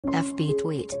FB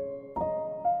tweet.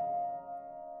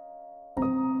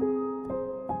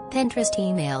 Pinterest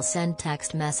email send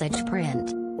text message print.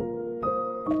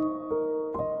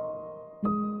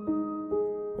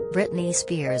 Britney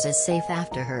Spears is safe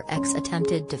after her ex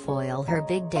attempted to foil her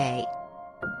big day.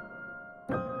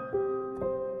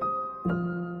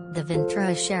 The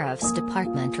Ventura Sheriff's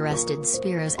Department arrested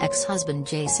Spears' ex-husband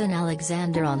Jason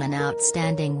Alexander on an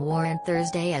outstanding warrant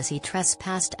Thursday as he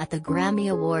trespassed at the Grammy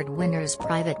Award winner's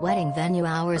private wedding venue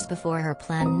hours before her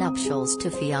planned nuptials to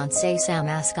fiancé Sam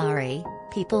Asghari,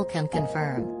 people can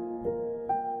confirm.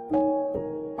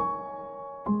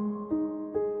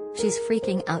 "She's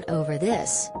freaking out over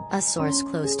this," a source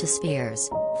close to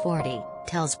Spears, 40,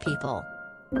 tells People.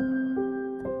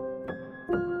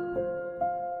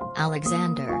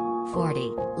 Alexander,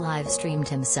 40, live-streamed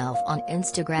himself on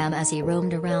Instagram as he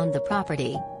roamed around the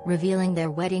property, revealing their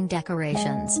wedding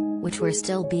decorations, which were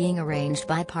still being arranged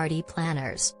by party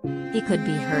planners. He could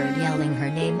be heard yelling her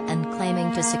name and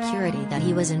claiming to security that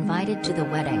he was invited to the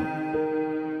wedding.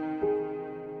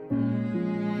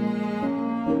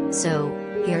 So,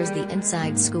 here's the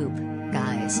inside scoop,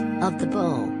 guys, of the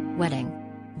Bull wedding.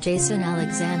 Jason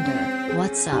Alexander,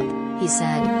 "What's up?" he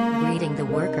said, greeting the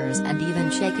workers and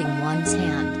even shaking one's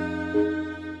hand.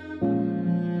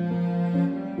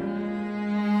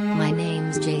 "My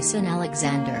name's Jason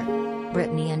Alexander.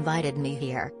 Britney invited me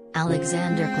here,"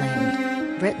 Alexander claimed.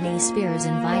 "Britney Spears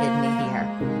invited me here.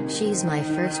 She's my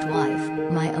first wife,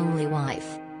 my only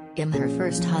wife. I'm her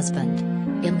first husband.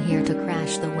 I'm here to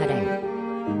crash the wedding."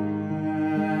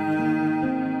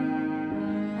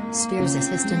 Spears'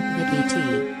 assistant Vicky T,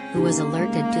 who was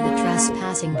alerted to the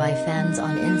trespassing by fans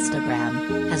on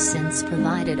Instagram, has since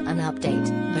provided an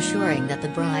update, assuring that the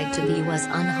bride-to-be was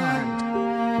unharmed.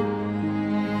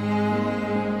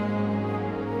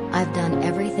 "I've done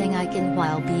everything I can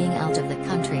while being out of the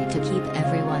country to keep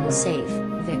everyone safe,"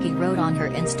 Vicky wrote on her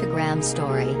Instagram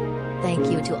story.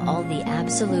 "Thank you to all the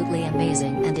absolutely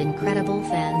amazing and incredible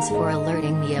fans for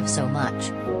alerting me of so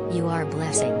much. You are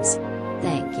blessings.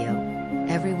 Thank you.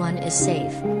 Everyone is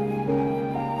safe."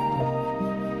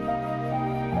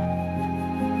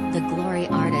 The Glory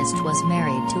artist was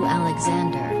married to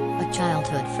Alexander, a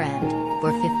childhood friend,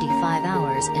 for 55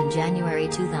 hours in January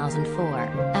 2004,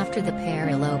 after the pair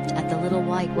eloped at the Little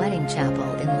White Wedding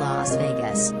Chapel in Las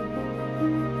Vegas.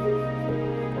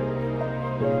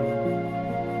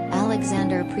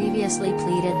 Alexander previously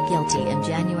pleaded guilty in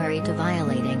January to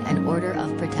violating an order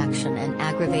of protection and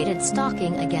aggravated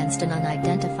stalking against an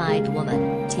unidentified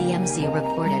woman, TMZ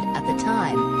reported at the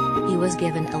time. He was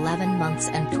given 11 months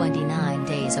and 29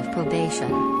 days of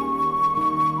probation.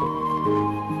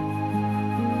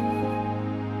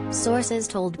 Sources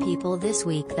told People this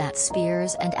week that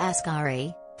Spears and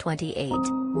Asghari, 28,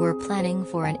 were planning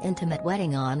for an intimate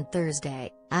wedding on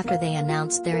Thursday, after they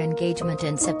announced their engagement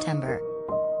in September.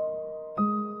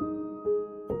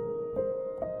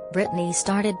 Britney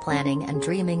started planning and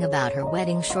dreaming about her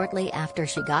wedding shortly after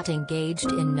she got engaged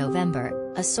in November,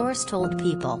 a source told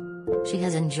People. She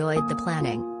has enjoyed the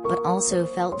planning, but also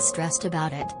felt stressed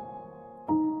about it.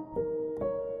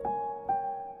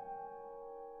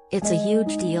 "It's a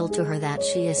huge deal to her that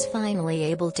she is finally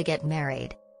able to get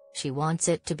married. She wants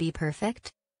it to be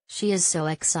perfect. She is so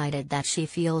excited that she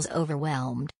feels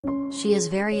overwhelmed. She is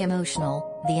very emotional,"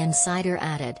 the insider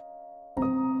added.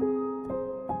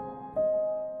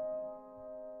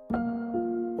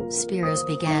 Spears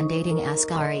began dating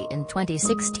Asghari in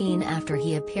 2016 after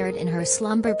he appeared in her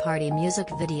Slumber Party music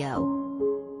video.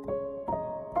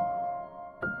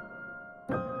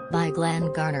 By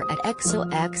Glenn Garner at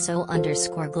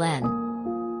XOXO_Glenn.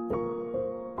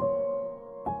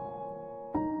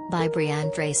 By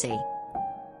Brianne Tracy.